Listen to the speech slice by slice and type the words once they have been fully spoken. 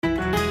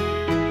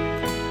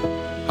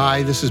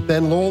Hi, this is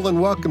Ben Lowell,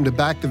 and welcome to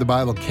Back to the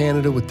Bible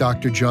Canada with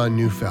Dr. John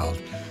Neufeld.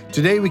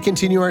 Today we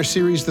continue our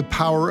series, The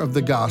Power of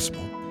the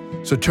Gospel.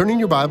 So turn in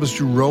your Bibles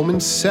to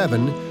Romans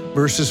 7,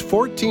 verses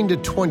 14 to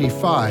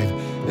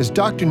 25, as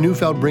Dr.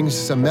 Neufeld brings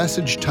us a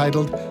message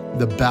titled,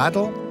 The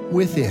Battle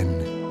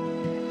Within.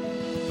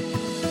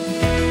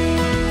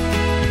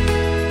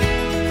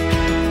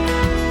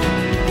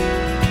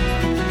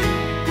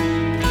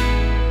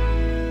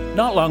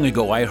 Not long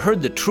ago, I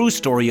heard the true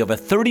story of a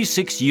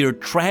 36-year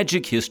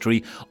tragic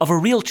history of a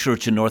real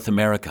church in North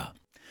America.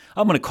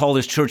 I'm going to call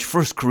this church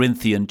First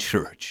Corinthian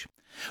Church.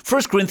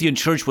 First Corinthian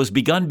Church was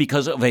begun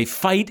because of a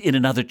fight in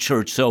another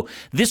church, so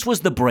this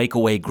was the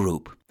breakaway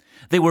group.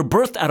 They were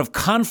birthed out of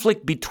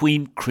conflict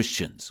between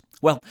Christians.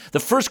 Well, the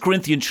First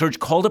Corinthian Church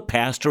called a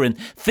pastor, and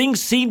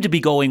things seemed to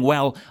be going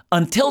well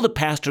until the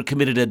pastor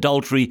committed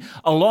adultery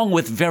along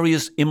with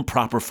various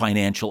improper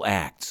financial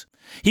acts.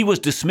 He was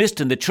dismissed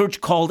and the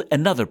church called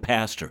another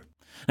pastor.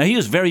 Now, he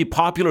was very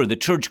popular, the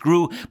church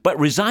grew, but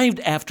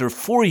resigned after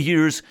 4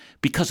 years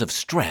because of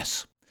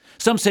stress.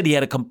 Some said he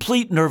had a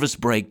complete nervous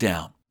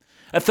breakdown.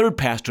 A third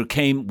pastor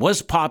came,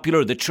 was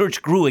popular, the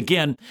church grew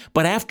again,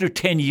 but after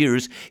 10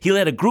 years, he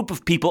led a group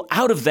of people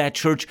out of that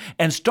church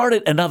and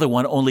started another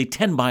one only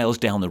 10 miles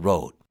down the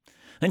road.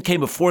 Then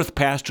came a fourth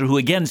pastor who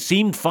again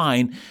seemed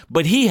fine,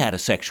 but he had a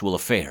sexual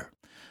affair.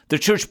 The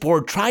church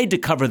board tried to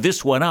cover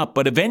this one up,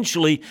 but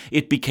eventually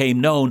it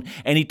became known,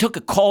 and he took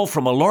a call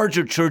from a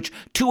larger church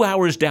 2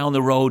 hours down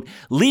the road,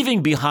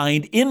 leaving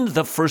behind in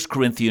the First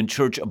Corinthian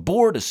Church a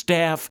board, a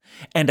staff,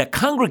 and a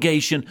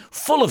congregation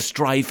full of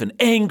strife and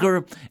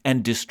anger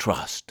and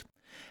distrust.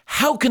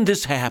 How can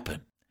this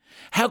happen?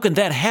 How can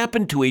that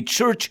happen to a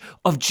church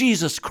of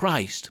Jesus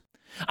Christ?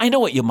 I know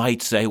what you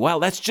might say.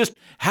 Well, that's just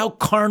how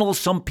carnal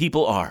some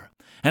people are,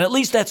 and at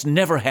least that's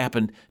never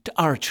happened to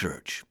our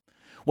church.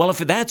 Well, if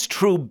that's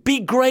true, be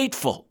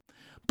grateful,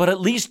 but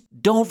at least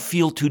don't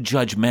feel too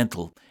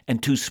judgmental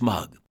and too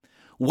smug.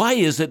 Why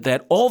is it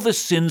that all the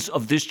sins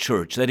of this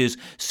church, that is,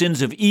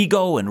 sins of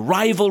ego and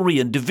rivalry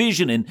and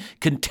division and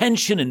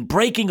contention and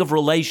breaking of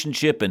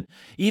relationship and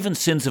even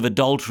sins of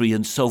adultery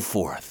and so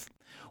forth,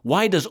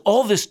 why does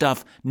all this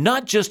stuff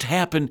not just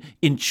happen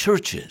in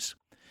churches,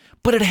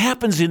 but it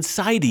happens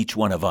inside each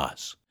one of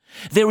us?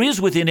 There is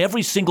within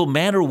every single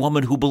man or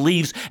woman who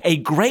believes a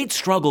great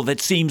struggle that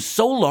seems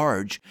so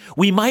large,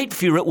 we might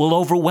fear it will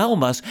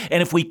overwhelm us,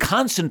 and if we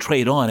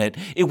concentrate on it,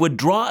 it would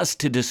draw us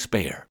to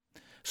despair.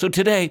 So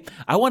today,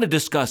 I want to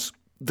discuss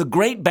the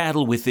great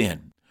battle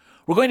within.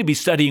 We're going to be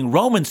studying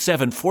Romans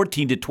 7,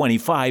 14 to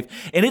 25,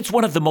 and it's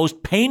one of the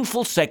most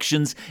painful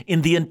sections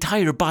in the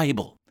entire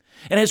Bible.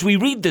 And as we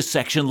read this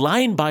section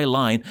line by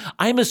line,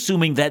 I'm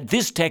assuming that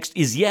this text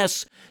is,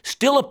 yes,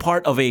 still a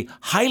part of a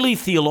highly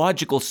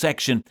theological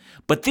section,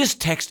 but this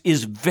text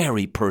is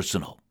very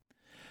personal.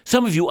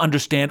 Some of you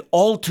understand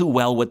all too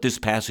well what this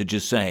passage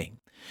is saying.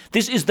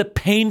 This is the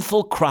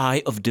painful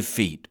cry of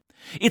defeat.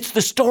 It's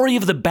the story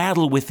of the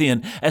battle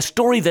within, a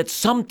story that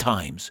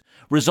sometimes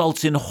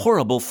results in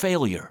horrible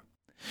failure.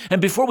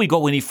 And before we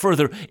go any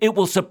further, it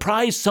will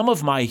surprise some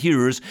of my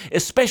hearers,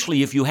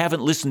 especially if you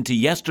haven't listened to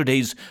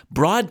yesterday's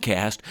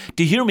broadcast,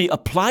 to hear me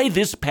apply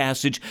this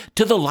passage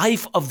to the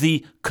life of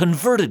the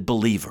converted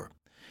believer.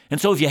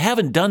 And so if you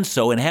haven't done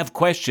so and have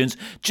questions,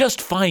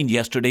 just find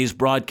yesterday's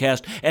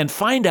broadcast and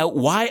find out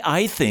why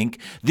I think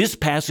this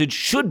passage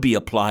should be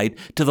applied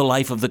to the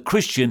life of the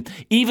Christian,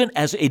 even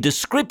as a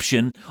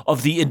description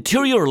of the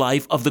interior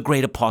life of the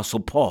great apostle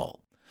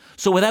Paul.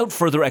 So without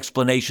further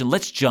explanation,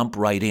 let's jump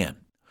right in.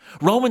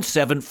 Romans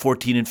 7,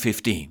 14 and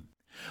 15.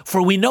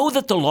 For we know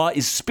that the law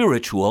is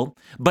spiritual,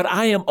 but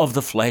I am of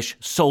the flesh,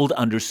 sold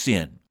under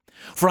sin.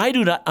 For I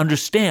do not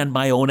understand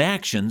my own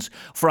actions,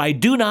 for I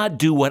do not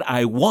do what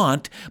I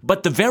want,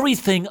 but the very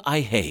thing I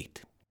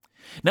hate.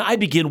 Now I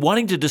begin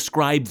wanting to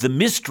describe the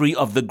mystery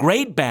of the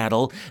great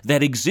battle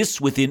that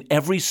exists within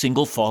every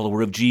single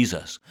follower of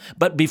Jesus.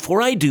 But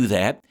before I do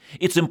that,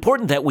 it's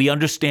important that we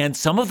understand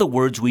some of the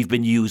words we've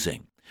been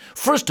using.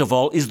 First of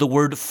all is the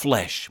word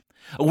flesh.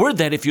 A word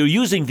that, if you're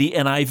using the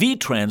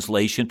NIV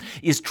translation,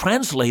 is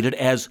translated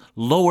as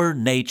lower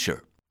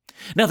nature.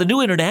 Now, the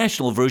New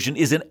International Version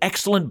is an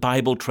excellent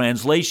Bible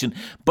translation,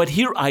 but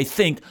here I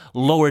think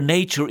lower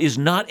nature is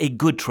not a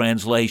good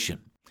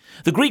translation.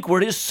 The Greek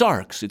word is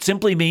sarx. It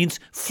simply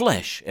means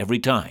flesh every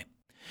time.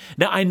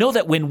 Now, I know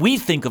that when we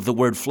think of the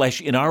word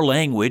flesh in our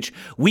language,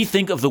 we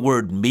think of the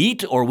word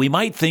meat, or we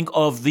might think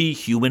of the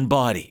human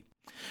body.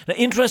 Now,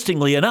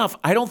 interestingly enough,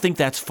 I don't think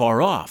that's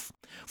far off.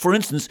 For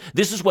instance,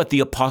 this is what the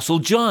Apostle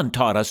John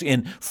taught us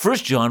in 1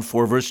 John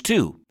 4, verse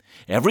 2.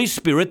 Every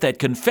spirit that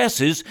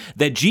confesses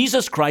that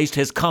Jesus Christ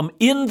has come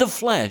in the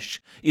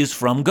flesh is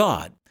from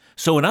God.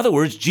 So in other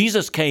words,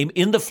 Jesus came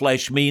in the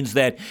flesh means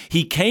that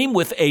he came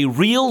with a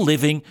real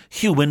living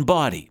human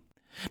body.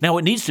 Now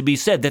it needs to be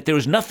said that there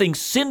is nothing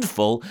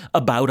sinful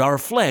about our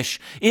flesh.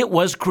 It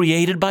was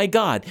created by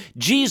God.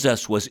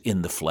 Jesus was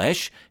in the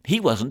flesh.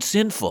 He wasn't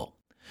sinful.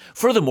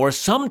 Furthermore,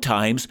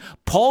 sometimes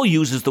Paul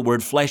uses the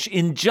word flesh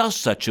in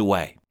just such a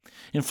way.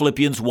 In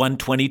Philippians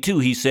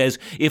 1:22, he says,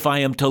 if I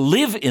am to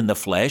live in the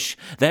flesh,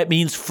 that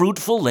means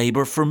fruitful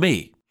labor for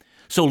me.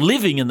 So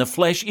living in the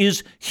flesh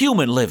is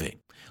human living.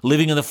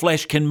 Living in the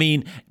flesh can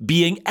mean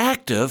being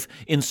active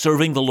in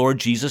serving the Lord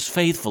Jesus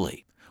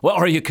faithfully. Well,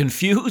 are you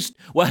confused?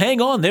 Well,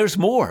 hang on, there's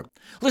more.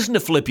 Listen to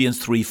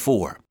Philippians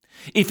 3:4.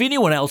 If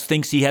anyone else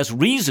thinks he has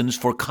reasons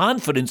for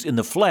confidence in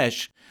the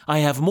flesh, I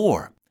have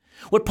more.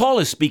 What Paul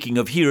is speaking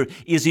of here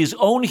is his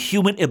own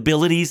human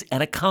abilities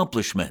and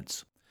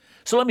accomplishments.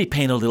 So let me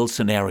paint a little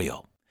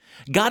scenario.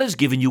 God has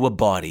given you a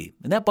body,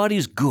 and that body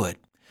is good.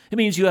 It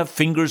means you have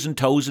fingers and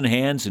toes and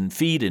hands and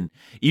feet and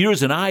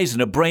ears and eyes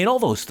and a brain, all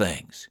those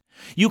things.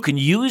 You can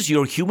use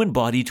your human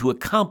body to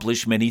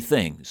accomplish many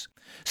things.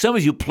 Some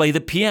of you play the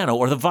piano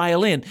or the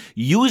violin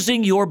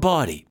using your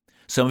body.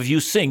 Some of you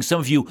sing, some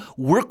of you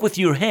work with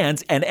your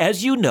hands, and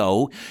as you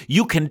know,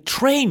 you can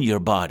train your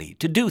body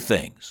to do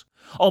things.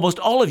 Almost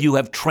all of you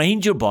have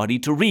trained your body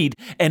to read,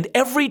 and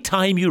every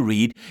time you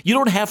read, you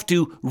don't have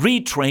to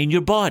retrain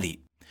your body.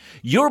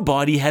 Your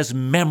body has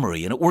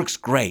memory, and it works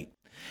great.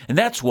 And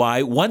that's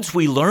why once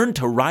we learn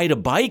to ride a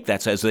bike,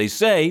 that's as they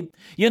say,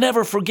 you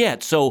never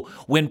forget. So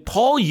when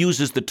Paul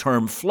uses the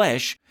term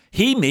flesh,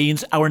 he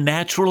means our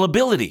natural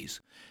abilities,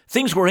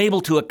 things we're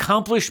able to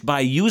accomplish by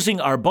using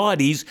our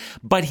bodies,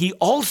 but he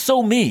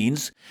also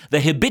means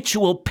the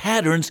habitual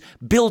patterns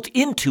built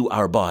into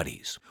our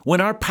bodies.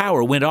 When our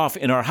power went off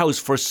in our house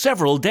for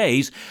several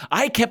days,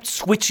 I kept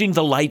switching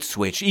the light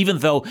switch, even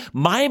though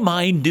my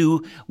mind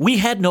knew we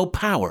had no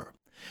power.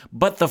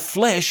 But the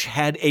flesh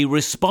had a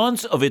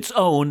response of its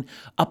own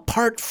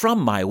apart from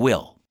my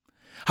will.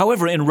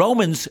 However, in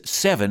Romans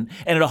 7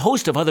 and in a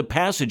host of other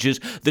passages,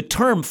 the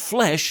term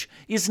flesh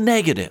is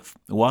negative.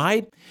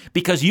 Why?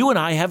 Because you and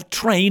I have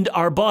trained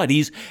our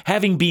bodies,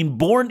 having been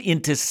born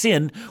into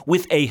sin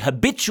with a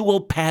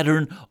habitual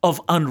pattern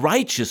of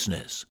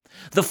unrighteousness.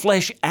 The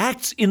flesh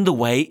acts in the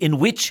way in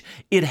which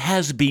it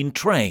has been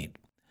trained.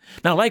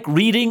 Now, like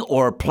reading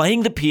or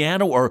playing the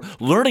piano or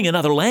learning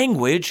another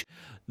language,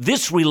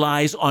 this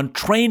relies on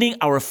training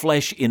our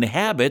flesh in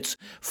habits.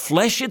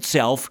 Flesh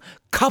itself,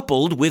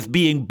 coupled with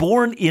being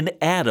born in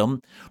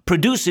Adam,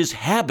 produces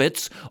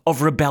habits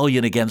of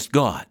rebellion against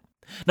God.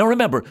 Now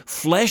remember,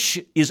 flesh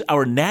is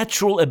our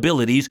natural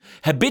abilities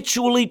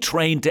habitually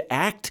trained to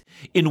act,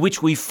 in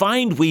which we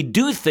find we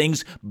do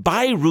things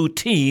by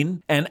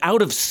routine and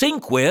out of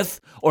sync with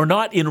or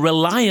not in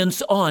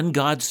reliance on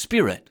God's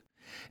Spirit.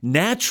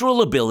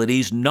 Natural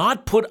abilities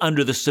not put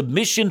under the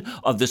submission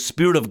of the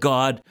Spirit of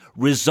God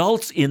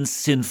results in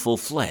sinful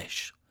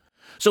flesh.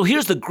 So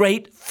here's the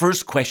great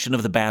first question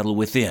of the battle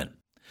within.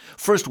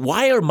 First,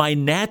 why are my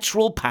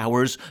natural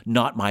powers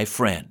not my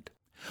friend?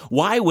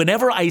 Why,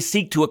 whenever I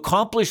seek to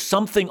accomplish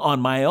something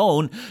on my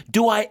own,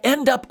 do I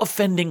end up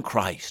offending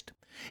Christ?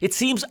 It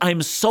seems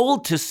I'm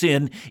sold to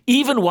sin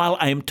even while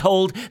I am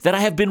told that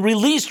I have been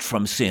released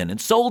from sin and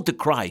sold to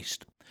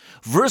Christ.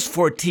 Verse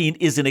 14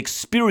 is an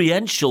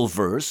experiential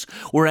verse,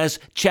 whereas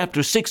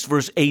chapter 6,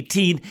 verse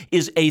 18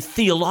 is a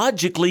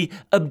theologically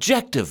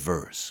objective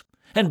verse.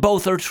 And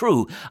both are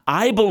true.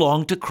 I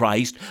belong to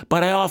Christ,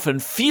 but I often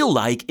feel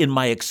like in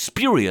my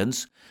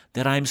experience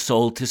that I'm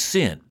sold to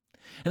sin.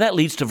 And that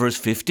leads to verse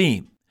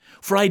 15.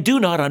 For I do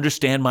not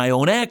understand my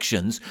own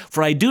actions,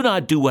 for I do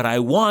not do what I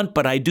want,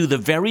 but I do the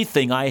very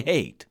thing I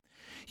hate.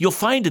 You'll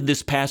find in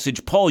this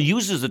passage, Paul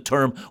uses the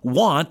term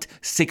want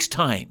 6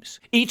 times.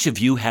 Each of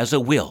you has a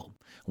will.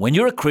 When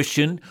you're a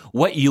Christian,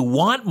 what you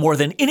want more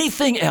than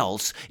anything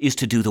else is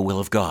to do the will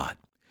of God.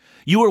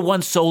 You were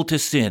once sold to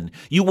sin.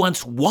 You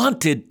once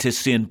wanted to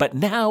sin, but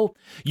now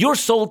you're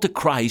sold to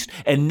Christ,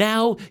 and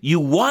now you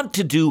want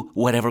to do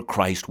whatever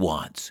Christ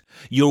wants.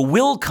 Your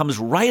will comes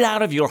right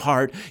out of your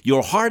heart.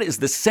 Your heart is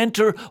the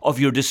center of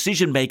your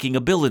decision-making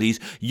abilities.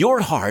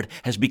 Your heart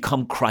has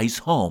become Christ's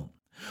home.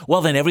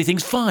 Well, then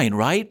everything's fine,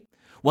 right?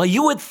 Well,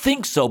 you would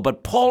think so,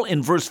 but Paul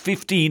in verse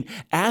 15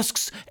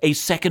 asks a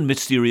second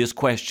mysterious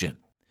question.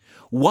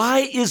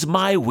 Why is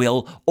my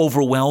will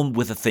overwhelmed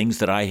with the things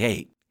that I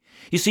hate?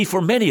 You see,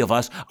 for many of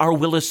us, our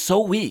will is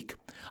so weak.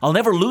 I'll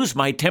never lose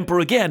my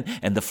temper again,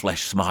 and the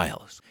flesh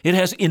smiles. It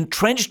has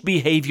entrenched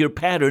behavior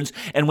patterns,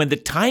 and when the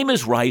time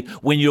is right,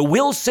 when your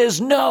will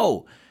says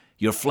no,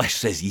 your flesh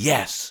says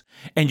yes.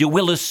 And your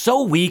will is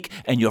so weak,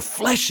 and your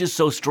flesh is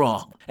so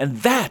strong. And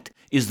that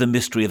is the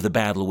mystery of the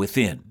battle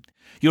within.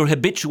 Your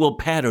habitual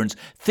patterns,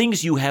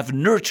 things you have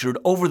nurtured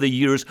over the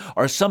years,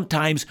 are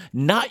sometimes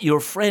not your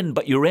friend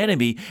but your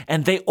enemy,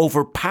 and they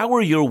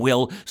overpower your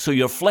will so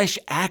your flesh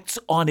acts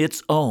on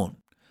its own.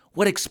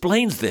 What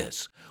explains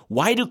this?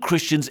 Why do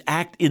Christians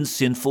act in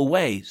sinful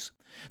ways?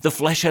 The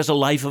flesh has a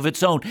life of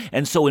its own,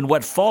 and so in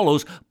what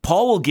follows,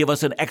 Paul will give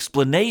us an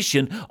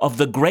explanation of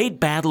the great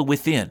battle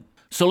within.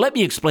 So let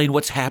me explain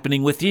what's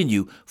happening within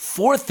you.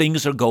 4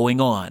 things are going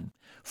on.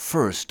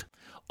 First,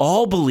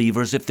 all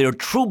believers, if they're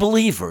true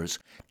believers,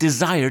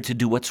 desire to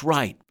do what's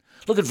right.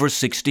 Look at verse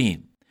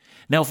 16.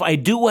 Now, if I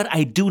do what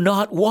I do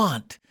not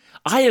want,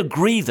 I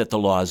agree that the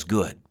law is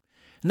good.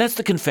 And that's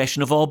the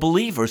confession of all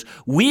believers.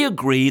 We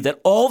agree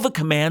that all the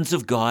commands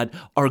of God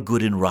are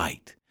good and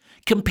right.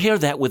 Compare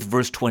that with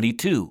verse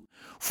 22.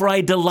 For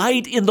I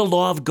delight in the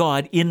law of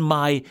God in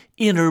my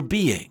inner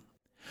being.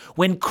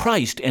 When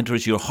Christ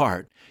enters your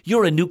heart,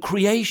 you're a new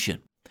creation.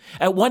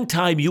 At one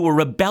time you were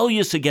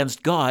rebellious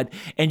against God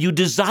and you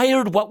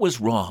desired what was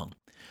wrong.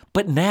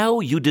 But now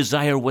you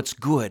desire what's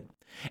good.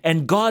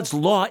 And God's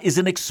law is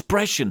an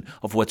expression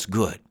of what's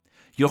good.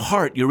 Your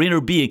heart, your inner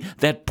being,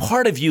 that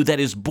part of you that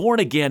is born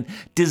again,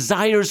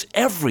 desires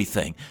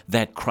everything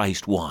that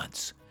Christ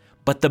wants.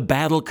 But the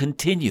battle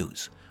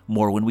continues.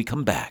 More when we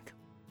come back.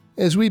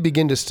 As we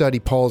begin to study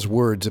Paul's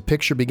words, a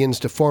picture begins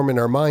to form in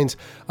our minds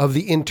of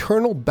the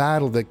internal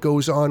battle that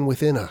goes on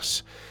within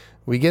us.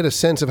 We get a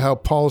sense of how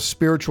Paul's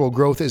spiritual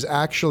growth is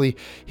actually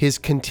his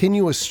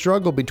continuous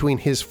struggle between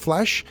his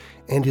flesh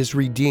and his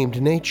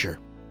redeemed nature.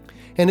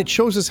 And it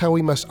shows us how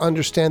we must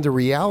understand the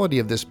reality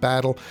of this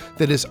battle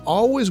that is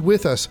always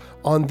with us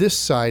on this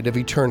side of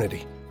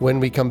eternity. When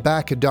we come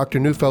back, Dr.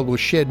 Neufeld will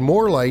shed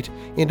more light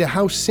into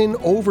how sin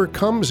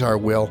overcomes our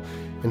will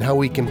and how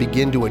we can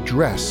begin to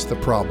address the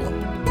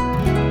problem.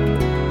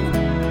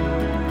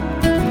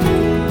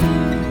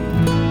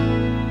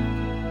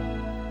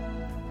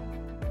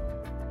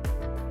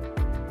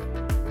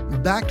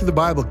 Back to the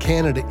Bible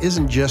Canada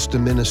isn't just a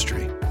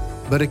ministry,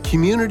 but a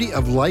community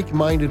of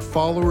like-minded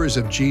followers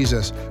of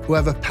Jesus who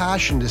have a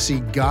passion to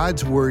see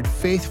God's Word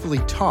faithfully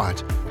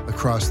taught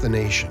across the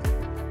nation.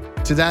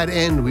 To that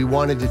end, we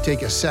wanted to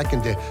take a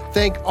second to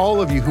thank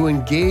all of you who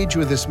engage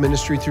with this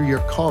ministry through your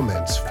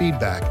comments,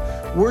 feedback,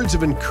 words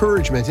of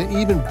encouragement, and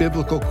even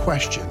biblical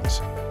questions.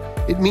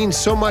 It means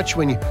so much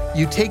when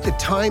you take the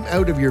time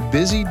out of your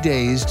busy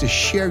days to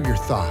share your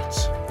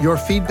thoughts. Your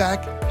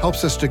feedback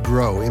helps us to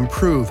grow,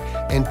 improve,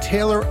 and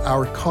tailor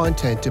our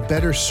content to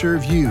better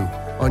serve you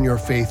on your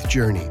faith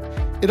journey.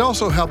 It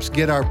also helps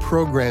get our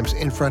programs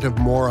in front of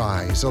more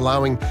eyes,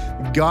 allowing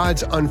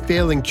God's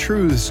unfailing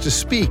truths to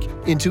speak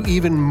into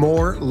even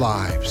more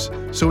lives.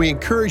 So we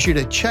encourage you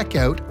to check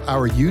out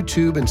our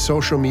YouTube and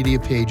social media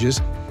pages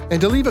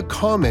and to leave a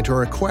comment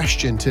or a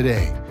question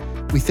today.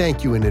 We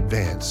thank you in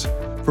advance.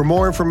 For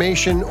more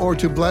information or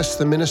to bless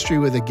the ministry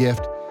with a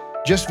gift,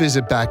 just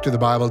visit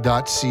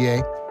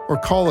backtothebible.ca or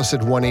call us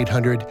at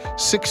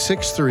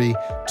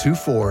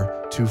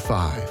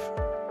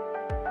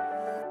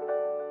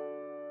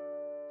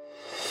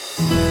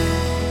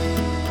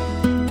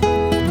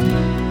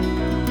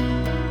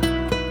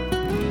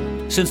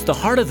Since the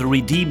heart of the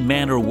redeemed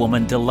man or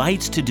woman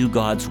delights to do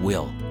God's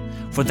will,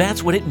 for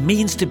that's what it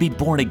means to be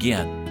born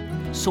again.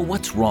 So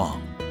what's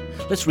wrong?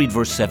 Let's read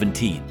verse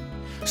 17.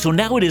 So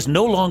now it is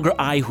no longer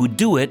I who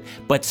do it,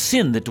 but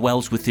sin that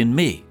dwells within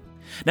me.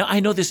 Now, I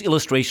know this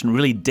illustration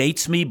really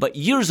dates me, but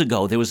years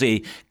ago there was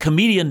a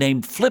comedian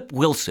named Flip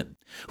Wilson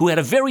who had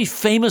a very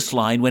famous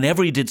line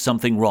whenever he did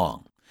something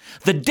wrong.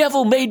 "The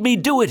devil made me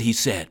do it," he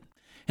said.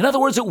 In other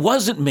words, it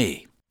wasn't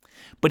me.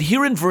 But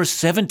here in verse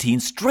 17,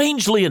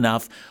 strangely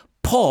enough,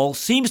 Paul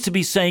seems to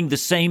be saying the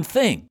same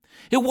thing.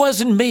 It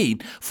wasn't me,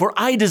 for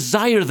I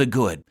desire the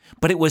good,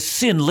 but it was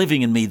sin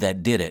living in me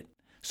that did it.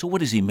 So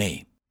what does he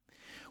mean?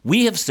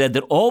 We have said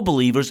that all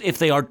believers, if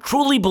they are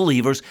truly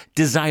believers,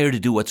 desire to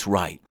do what's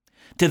right.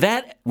 To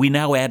that, we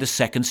now add a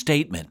second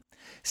statement.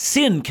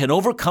 Sin can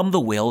overcome the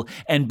will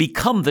and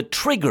become the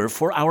trigger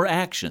for our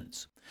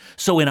actions.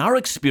 So in our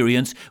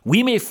experience,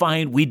 we may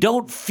find we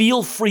don't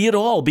feel free at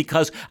all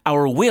because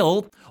our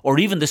will, or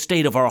even the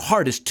state of our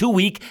heart, is too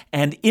weak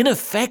and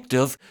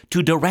ineffective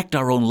to direct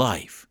our own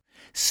life.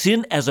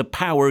 Sin as a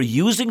power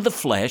using the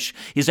flesh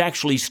is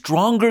actually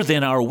stronger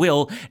than our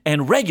will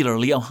and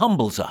regularly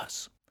humbles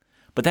us.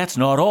 But that's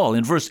not all.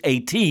 In verse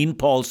 18,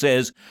 Paul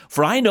says,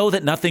 "For I know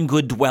that nothing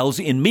good dwells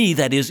in me,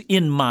 that is,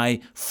 in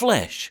my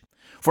flesh.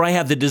 For I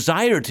have the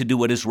desire to do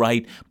what is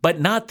right, but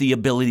not the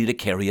ability to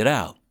carry it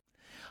out."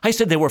 I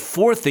said there were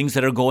 4 things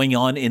that are going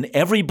on in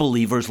every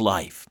believer's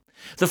life.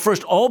 The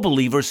first, all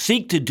believers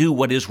seek to do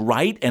what is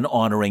right and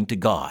honoring to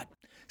God.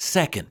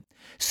 Second,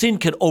 sin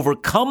can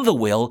overcome the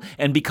will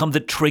and become the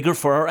trigger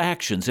for our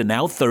actions. And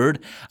now third,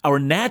 our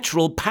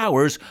natural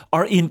powers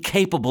are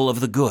incapable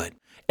of the good.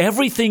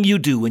 Everything you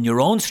do in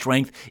your own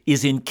strength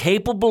is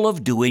incapable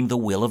of doing the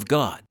will of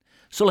God.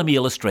 So let me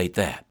illustrate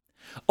that.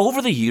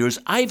 Over the years,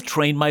 I've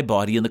trained my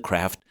body in the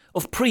craft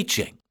of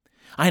preaching.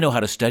 I know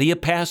how to study a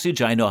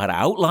passage. I know how to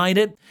outline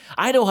it.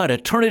 I know how to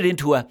turn it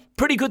into a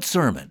pretty good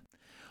sermon.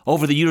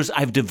 Over the years,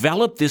 I've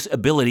developed this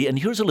ability, and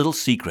here's a little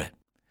secret.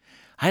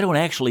 I don't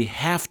actually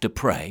have to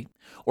pray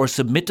or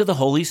submit to the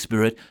Holy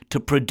Spirit to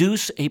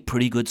produce a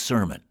pretty good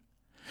sermon.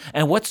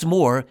 And what's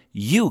more,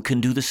 you can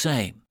do the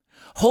same.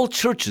 Whole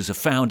churches have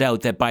found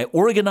out that by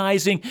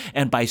organizing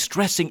and by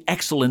stressing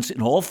excellence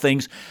in all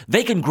things,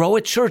 they can grow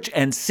a church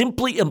and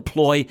simply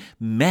employ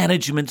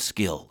management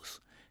skills.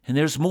 And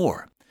there's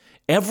more.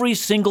 Every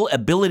single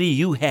ability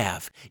you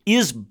have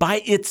is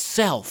by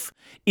itself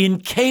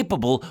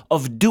incapable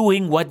of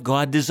doing what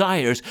God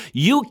desires.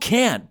 You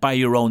can't, by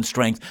your own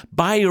strength,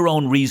 by your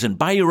own reason,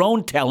 by your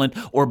own talent,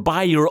 or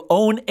by your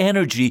own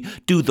energy,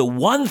 do the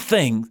one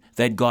thing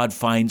that God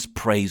finds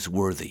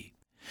praiseworthy.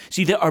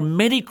 See, there are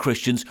many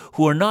Christians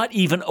who are not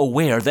even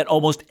aware that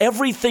almost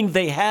everything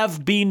they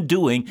have been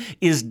doing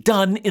is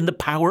done in the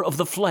power of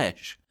the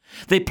flesh.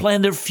 They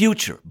plan their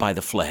future by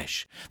the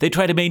flesh. They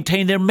try to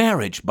maintain their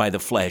marriage by the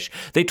flesh.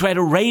 They try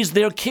to raise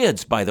their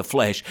kids by the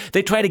flesh.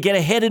 They try to get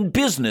ahead in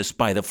business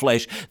by the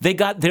flesh. They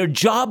got their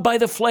job by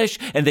the flesh,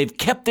 and they've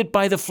kept it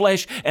by the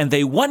flesh, and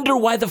they wonder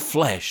why the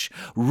flesh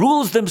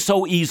rules them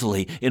so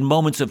easily in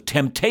moments of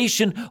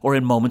temptation or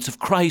in moments of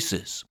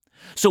crisis.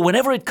 So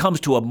whenever it comes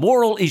to a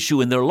moral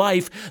issue in their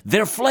life,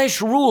 their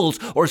flesh rules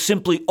or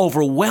simply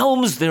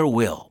overwhelms their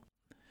will.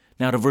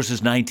 Now to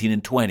verses 19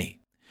 and 20.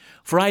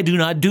 For I do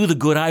not do the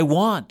good I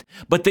want,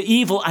 but the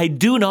evil I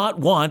do not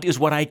want is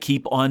what I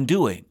keep on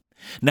doing.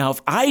 Now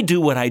if I do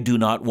what I do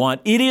not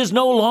want, it is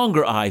no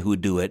longer I who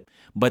do it,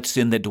 but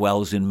sin that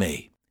dwells in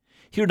me.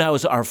 Here now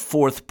is our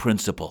fourth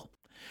principle.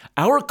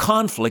 Our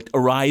conflict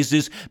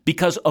arises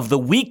because of the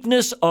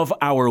weakness of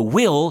our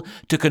will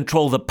to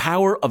control the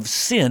power of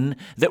sin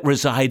that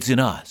resides in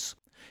us.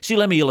 See,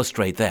 let me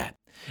illustrate that.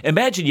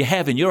 Imagine you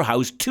have in your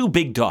house two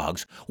big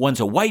dogs. One's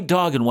a white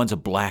dog and one's a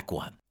black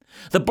one.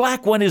 The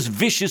black one is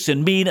vicious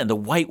and mean, and the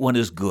white one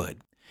is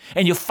good.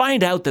 And you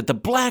find out that the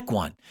black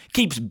one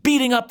keeps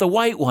beating up the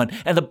white one,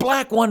 and the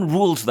black one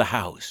rules the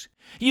house.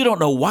 You don't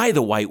know why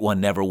the white one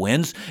never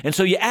wins, and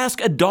so you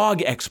ask a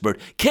dog expert,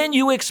 "Can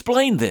you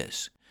explain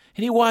this?"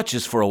 And he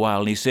watches for a while,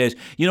 and he says,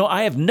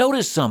 I have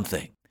noticed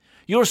something.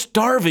 You're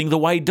starving the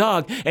white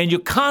dog, and you're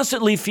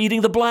constantly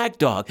feeding the black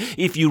dog.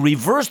 If you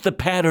reverse the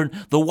pattern,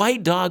 the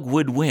white dog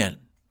would win.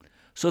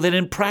 So that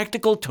in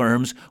practical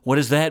terms, what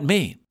does that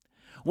mean?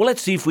 Well,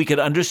 let's see if we can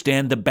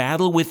understand the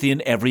battle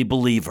within every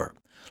believer.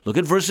 Look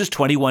at verses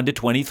 21 to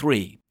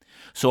 23.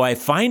 So I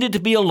find it to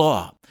be a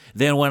law.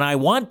 Then when I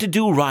want to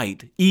do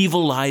right,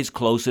 evil lies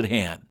close at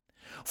hand.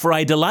 For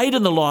I delight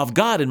in the law of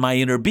God in my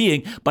inner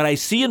being, but I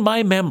see in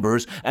my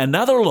members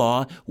another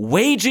law,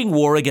 waging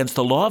war against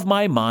the law of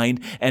my mind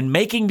and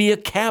making me a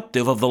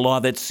captive of the law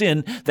that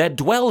sin that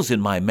dwells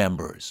in my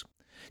members.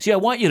 See, I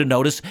want you to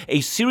notice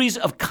a series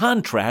of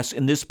contrasts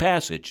in this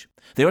passage.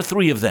 There are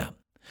three of them.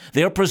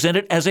 They are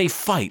presented as a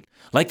fight,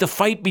 like the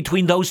fight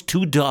between those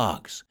two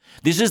dogs.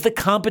 This is the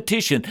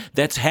competition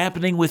that's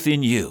happening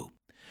within you.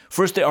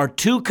 First, there are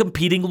two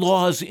competing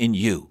laws in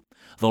you,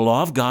 the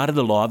law of God and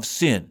the law of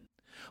sin.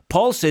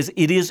 Paul says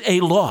it is a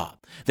law,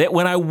 that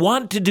when I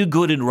want to do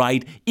good and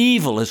right,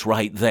 evil is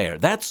right there.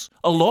 That's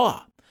a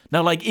law.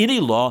 Now, like any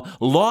law,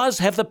 laws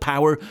have the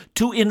power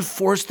to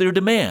enforce their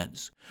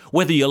demands.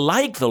 Whether you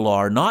like the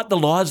law or not, the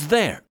law is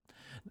there.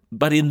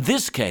 But in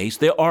this case,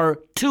 there are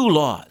two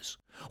laws.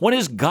 One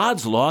is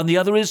God's law and the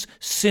other is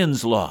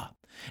sin's law.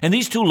 And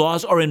these two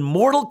laws are in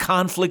mortal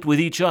conflict with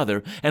each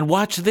other. And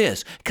watch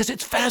this, because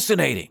it's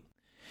fascinating.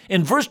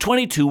 In verse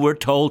 22, we're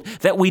told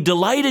that we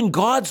delight in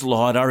God's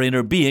law in our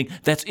inner being,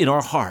 that's in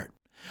our heart.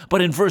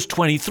 But in verse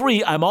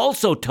 23, I'm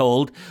also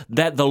told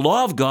that the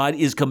law of God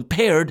is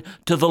compared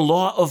to the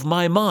law of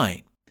my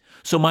mind.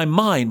 So my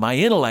mind, my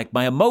intellect,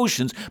 my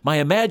emotions, my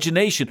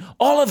imagination,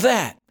 all of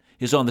that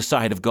is on the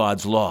side of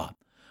God's law.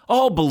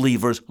 All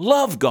believers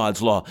love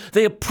God's law.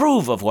 They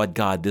approve of what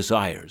God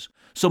desires.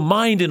 So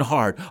mind and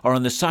heart are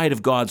on the side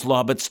of God's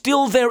law, but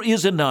still there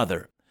is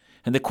another.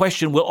 And the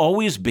question will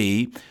always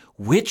be,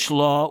 which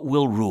law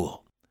will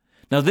rule?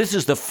 Now, this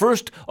is the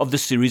first of the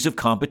series of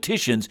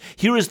competitions.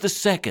 Here is the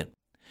second.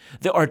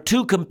 There are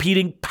two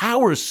competing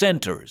power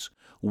centers,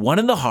 one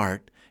in the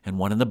heart and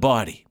one in the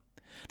body.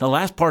 The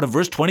last part of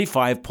verse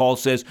 25, Paul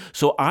says,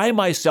 so I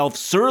myself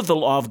serve the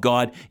law of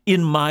God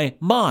in my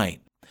mind.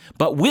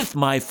 But with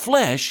my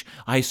flesh,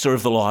 I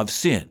serve the law of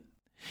sin.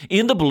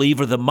 In the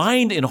believer, the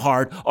mind and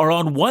heart are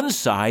on one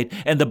side,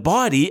 and the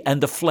body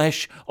and the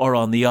flesh are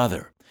on the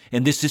other.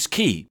 And this is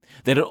key,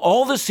 that in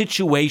all the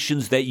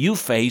situations that you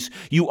face,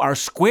 you are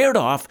squared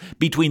off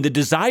between the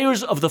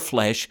desires of the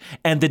flesh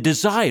and the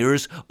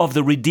desires of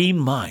the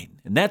redeemed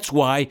mind. And that's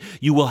why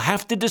you will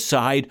have to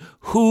decide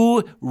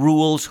who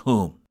rules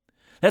whom.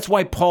 That's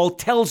why Paul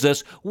tells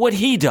us what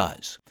he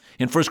does.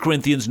 In 1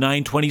 Corinthians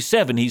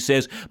 9:27, he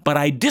says, but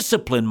I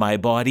discipline my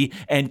body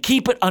and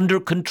keep it under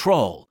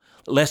control,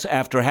 lest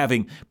after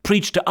having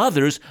preached to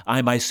others,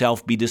 I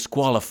myself be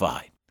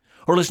disqualified.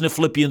 Or listen to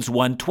Philippians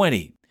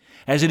 1:20.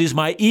 As it is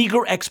my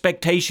eager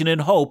expectation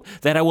and hope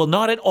that I will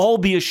not at all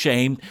be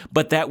ashamed,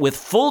 but that with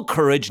full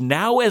courage,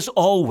 now as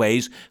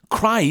always,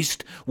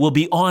 Christ will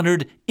be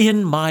honored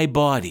in my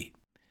body.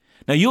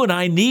 Now, you and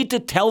I need to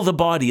tell the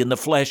body and the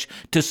flesh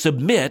to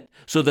submit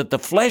so that the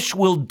flesh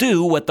will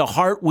do what the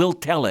heart will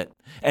tell it,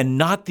 and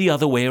not the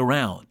other way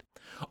around.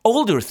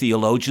 Older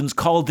theologians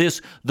call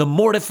this the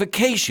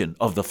mortification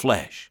of the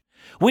flesh.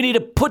 We need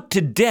to put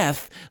to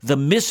death the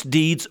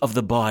misdeeds of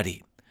the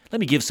body. Let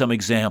me give some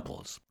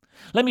examples.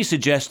 Let me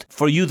suggest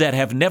for you that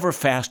have never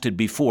fasted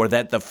before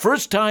that the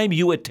first time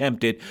you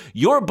attempt it,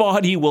 your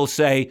body will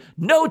say,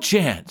 no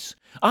chance.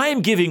 I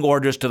am giving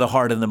orders to the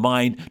heart and the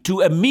mind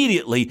to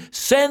immediately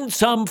send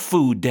some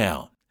food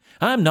down.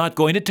 I'm not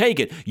going to take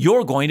it.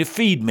 You're going to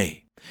feed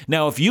me.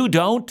 Now, if you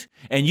don't,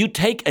 and you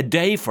take a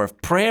day for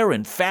prayer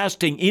and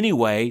fasting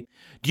anyway,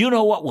 do you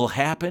know what will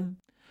happen?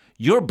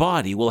 Your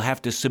body will have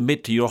to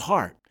submit to your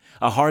heart,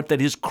 a heart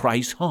that is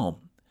Christ's home.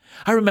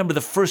 I remember the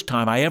first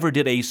time I ever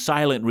did a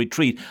silent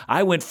retreat.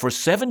 I went for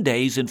 7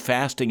 days in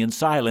fasting and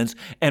silence,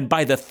 and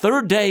by the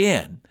third day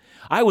in,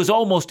 I was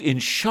almost in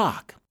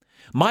shock.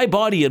 My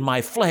body and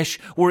my flesh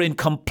were in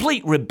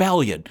complete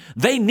rebellion.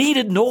 They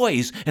needed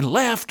noise and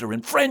laughter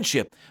and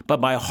friendship, but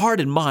my heart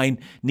and mind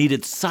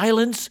needed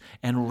silence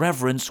and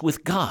reverence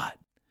with God.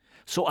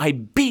 So I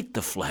beat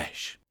the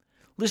flesh.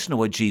 Listen to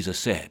what Jesus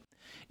said.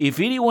 If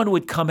anyone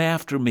would come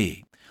after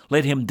me,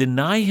 let him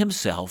deny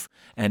himself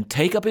and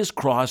take up his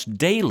cross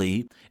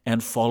daily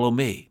and follow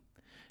me.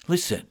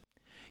 Listen,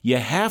 you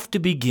have to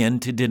begin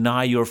to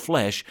deny your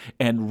flesh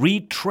and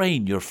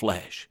retrain your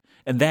flesh.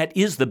 And that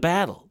is the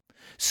battle.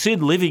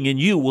 Sin living in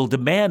you will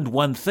demand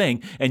one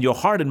thing, and your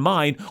heart and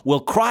mind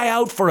will cry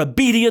out for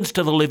obedience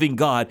to the living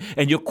God.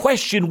 And your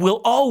question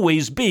will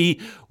always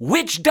be,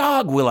 which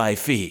dog will I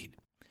feed?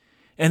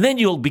 And then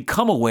you'll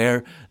become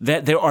aware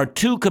that there are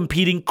two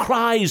competing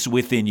cries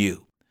within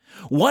you.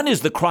 One is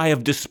the cry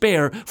of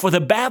despair, for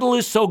the battle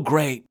is so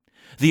great.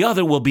 The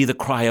other will be the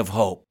cry of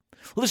hope.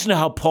 Listen to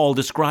how Paul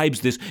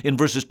describes this in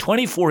verses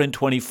 24 and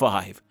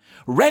 25.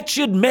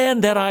 Wretched man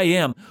that I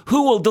am,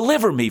 who will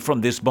deliver me from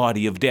this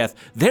body of death?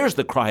 There's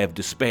the cry of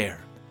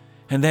despair.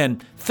 And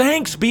then,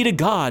 thanks be to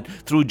God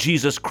through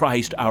Jesus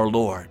Christ our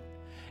Lord.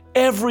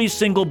 Every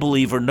single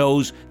believer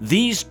knows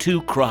these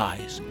two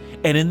cries.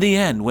 And in the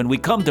end, when we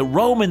come to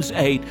Romans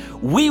 8,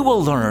 we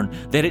will learn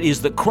that it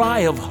is the cry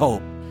of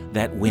hope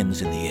that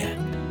wins in the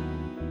end.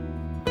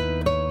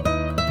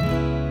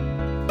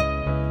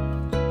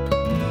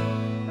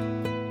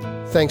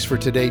 Thanks for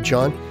today,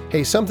 John.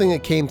 Hey, something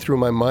that came through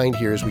my mind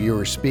here as you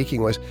were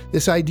speaking was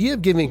this idea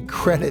of giving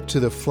credit to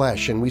the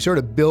flesh, and we sort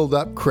of build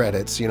up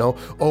credits,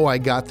 oh, I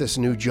got this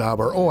new job,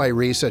 or oh, I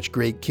raised such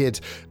great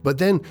kids. But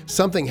then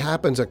something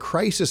happens, a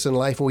crisis in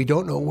life, and we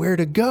don't know where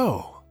to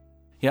go.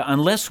 Yeah,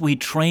 unless we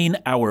train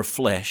our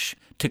flesh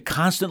to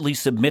constantly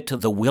submit to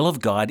the will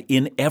of God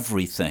in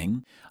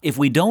everything, if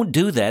we don't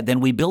do that, then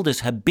we build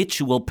this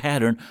habitual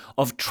pattern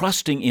of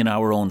trusting in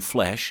our own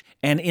flesh.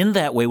 And in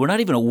that way, we're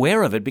not even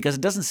aware of it because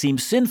it doesn't seem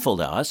sinful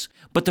to us,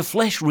 but the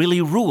flesh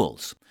really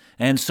rules.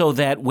 And so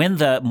that when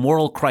the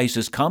moral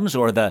crisis comes,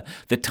 or the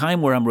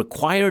time where I'm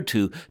required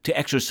to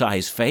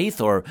exercise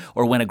faith, or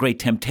when a great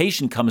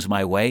temptation comes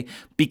my way,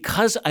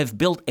 because I've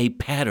built a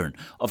pattern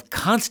of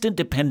constant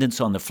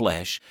dependence on the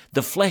flesh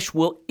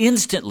will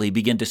instantly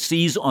begin to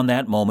seize on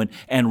that moment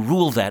and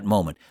rule that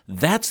moment.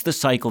 That's the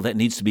cycle that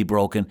needs to be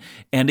broken,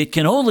 and it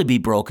can only be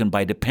broken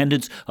by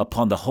dependence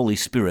upon the Holy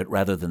Spirit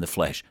rather than the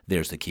flesh.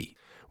 There's the key.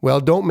 Well,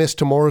 don't miss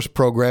tomorrow's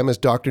program as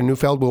Dr.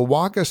 Neufeld will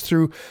walk us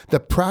through the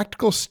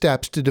practical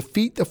steps to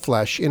defeat the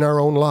flesh in our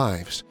own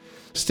lives.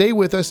 Stay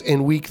with us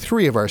in week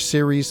 3 of our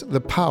series, The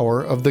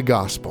Power of the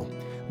Gospel.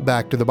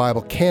 Back to the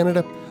Bible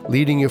Canada,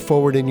 leading you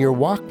forward in your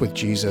walk with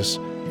Jesus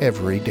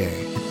every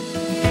day.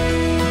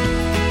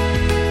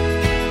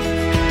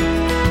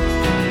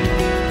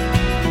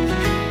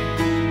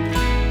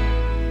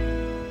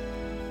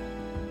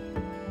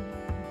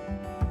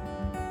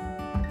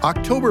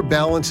 October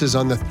balances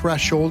on the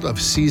threshold of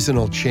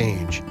seasonal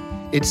change.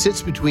 It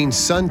sits between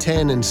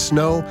suntan and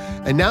snow,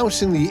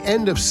 announcing the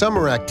end of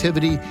summer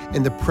activity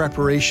and the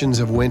preparations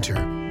of winter.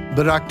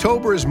 But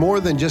October is more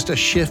than just a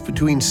shift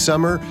between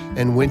summer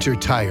and winter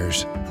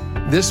tires.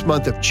 This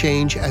month of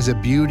change has a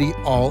beauty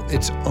all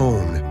its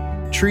own.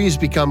 Trees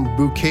become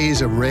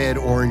bouquets of red,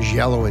 orange,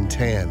 yellow, and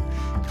tan.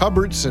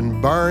 Cupboards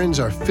and barns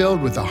are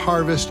filled with the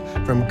harvest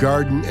from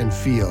garden and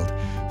field.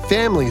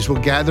 Families will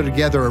gather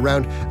together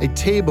around a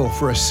table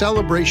for a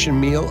celebration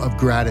meal of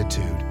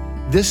gratitude.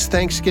 This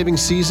Thanksgiving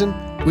season,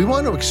 we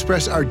want to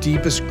express our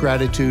deepest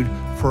gratitude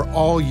for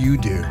all you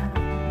do.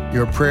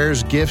 Your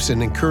prayers, gifts,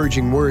 and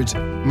encouraging words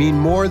mean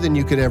more than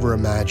you could ever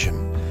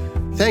imagine.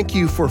 Thank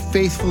you for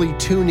faithfully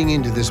tuning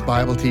into this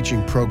Bible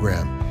teaching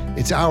program.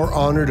 It's our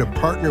honor to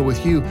partner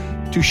with you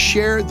to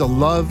share the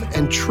love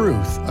and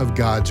truth of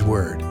God's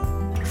Word.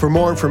 For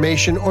more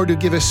information or to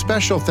give a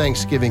special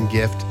Thanksgiving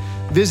gift,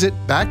 visit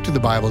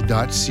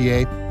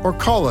backtothebible.ca or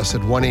call us at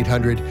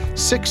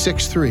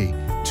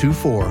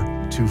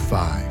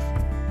 1-800-663-2425.